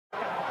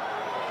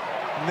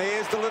And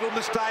there's the little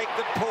mistake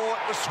that Port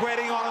was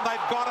sweating on, and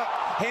they've got it.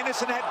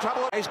 Henderson had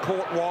trouble. He's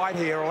caught wide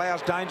here,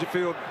 allows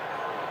Dangerfield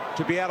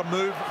to be able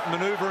to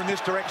manoeuvre in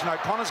this direction.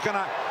 O'Connor's going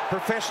to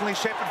professionally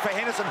shepherd for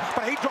Henderson,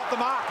 but he dropped the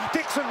mark.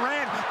 Dixon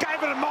ran, gave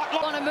it a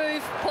Motlop. Want to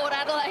move Port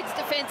Adelaide's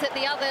defence at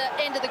the other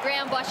end of the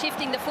ground by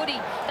shifting the footy.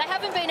 They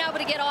haven't been able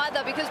to get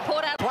either because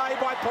Port Adelaide... Play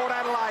by Port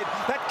Adelaide.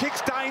 That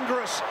kick's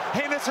dangerous.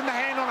 Henderson the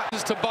hand on it.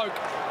 To Boak.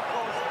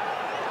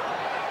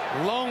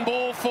 Long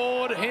ball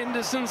forward.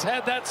 Henderson's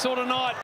had that sort of night.